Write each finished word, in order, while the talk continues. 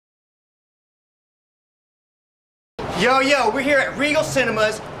Yo, we're here at Regal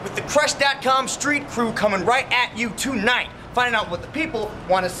Cinemas with the Crush.com street crew coming right at you tonight, finding out what the people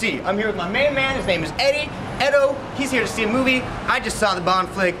want to see. I'm here with my main man, his name is Edo. He's here to see a movie. I just saw the Bond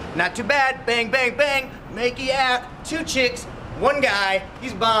flick, not too bad, bang, bang, bang, make you out, 2 chicks, 1 guy,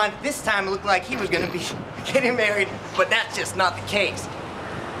 he's Bond. This time it looked like he was gonna be getting married, but that's just not the case.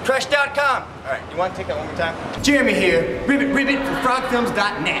 Crush.com. All right, you want to take that one more time? Jeremy here, ribbit from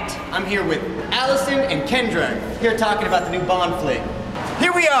frogfilms.net. I'm here with Allison and Kendra, here talking about the new Bond flick.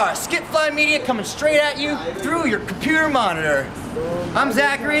 Here we are, Skipfly Media coming straight at you through your computer monitor. I'm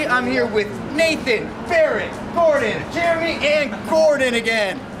Zachary, I'm here with Nathan, Barrett, Gordon, Jeremy, and Gordon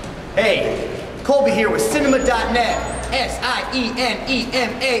again. Hey, Colby here with cinema.net,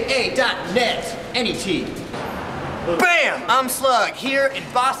 SIENEMAA.net, N-E-T. Bam! I'm Slug, here in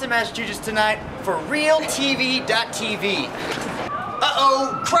Boston, Massachusetts tonight for realtv.tv.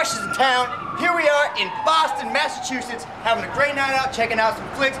 Uh-oh, Crush is in town. Here we are in Boston, Massachusetts, having a great night out, checking out some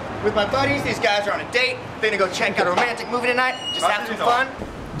flicks with my buddies. These guys are on a date. They're gonna go check out a romantic movie tonight, just have some fun.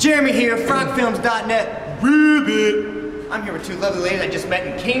 Jeremy here, frogfilms.net, ribbit. I'm here with 2 lovely ladies I just met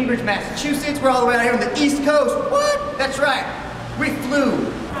in Cambridge, Massachusetts. We're all the way out here on the East Coast. What? That's right, we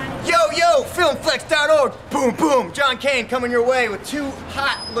flew. Yo, filmflex.org, boom, boom. John Kane coming your way with 2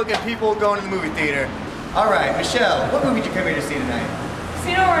 hot-looking people going to the movie theater. All right, Michelle, what movie did you come here to see tonight?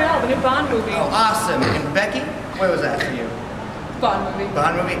 Casino Royale, the new Bond movie. Oh, awesome. And Becky, what was that for you? Bond movie.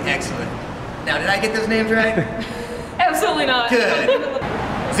 Bond movie? Excellent. Now, did I get those names right? Absolutely not. Good.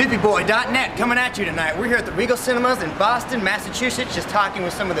 Zippyboy.net coming at you tonight. We're here at the Regal Cinemas in Boston, Massachusetts, just talking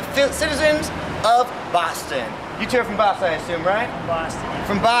with some of the citizens of Boston. You two are from Boston, I assume, right? Boston.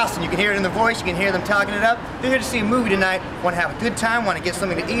 From Boston. You can hear it in the voice, you can hear them talking it up. They're here to see a movie tonight, want to have a good time, want to get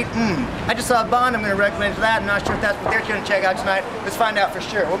something to eat. I just saw Bond, I'm going to recommend that. I'm not sure if that's what they're going to check out tonight. Let's find out for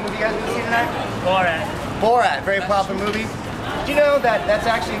sure. What movie you guys going to see tonight? Borat. Borat, very popular movie. Did you know that that's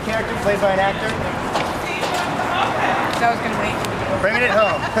actually a character played by an actor? That was going to wait. Bringing it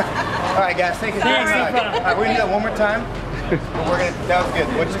home. All right, guys, thank you. All right, we're going to do that one more time. That was good.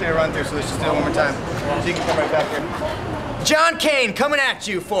 We're just going to run through, so let's just do it one more time. So you can come right back here. John Kane coming at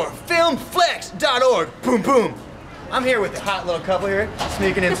you for filmflex.org. Boom, boom. I'm here with a hot little couple here,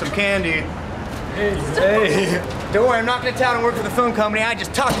 sneaking in some candy. Hey. Don't worry, I'm not going to town and work for the film company. I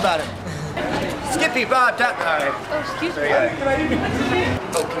just talked about it. Skippy Bob. All right. Oh, excuse me.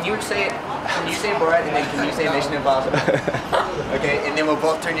 Oh, can you say it? Can you say Borat and then can you say Mission Impossible? Okay, and then we'll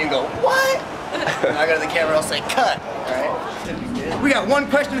both turn you and go, what? And I'll go to the camera, I'll say, cut. All right. We got one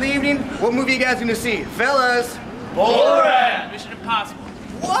question of the evening. What movie you guys going to see? Fellas. Borat! Mission Impossible.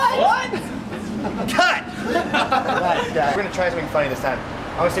 What? Cut! We're going to try something funny this time.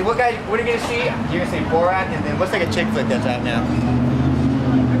 I'm going to say, what are you going to see? You're going to say Borat, and then what's like a chick flick that's out now?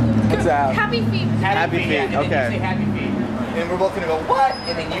 What's out? Happy Feet. Happy Feet, yeah, and then okay. you say Happy Feet. And we're both going to go, what?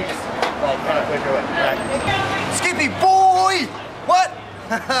 And then you just like kind of push her away. Right. Skippy boy! What?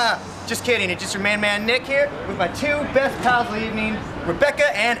 Just kidding, it's just your man Nick here with my 2 best pals of the evening,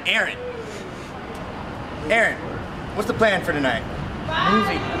 Rebecca and Aaron. Aaron, what's the plan for tonight?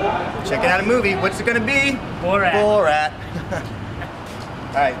 Movie. Checking out a movie. What's it gonna be? Borat. Borat.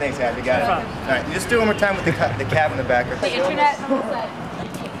 All right, thanks, Ab. You got it. No All problem. right, just do it one more time with the cab in the back. The internet.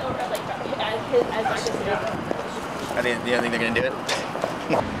 I think they're gonna do it.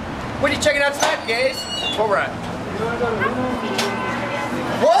 What are you checking out tonight, guys? Borat.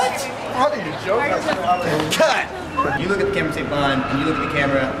 What? How are you joking? Cut! You look at the camera and say Bond, and you look at the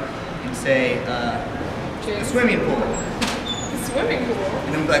camera and say, the swimming pool. The swimming pool?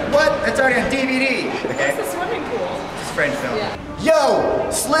 And then we'll be like, what? That's already on DVD. Okay? What's the swimming pool? It's a French film. Yeah. Yo!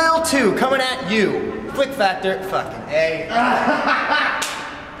 Slil 2 coming at you. Flick Factor, fucking A.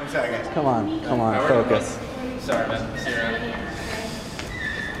 I'm sorry, guys. Come on, focus. Sorry, man. See you around.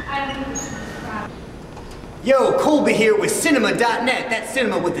 Yo, Colby here with cinema.net. That's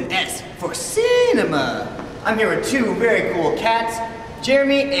cinema with an S for cinema. I'm here with 2 very cool cats,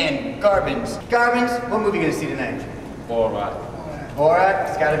 Jeremy and Garbins. Garbins, what movie are you gonna see tonight? Borat. Borat,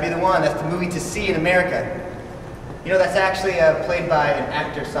 it's gotta be the one. That's the movie to see in America. You know, that's actually played by an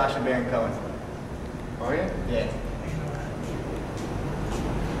actor, Sacha Baron Cohen. Oh yeah? Yeah.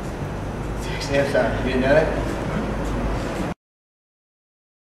 Seriously, I'm sorry. You didn't know that?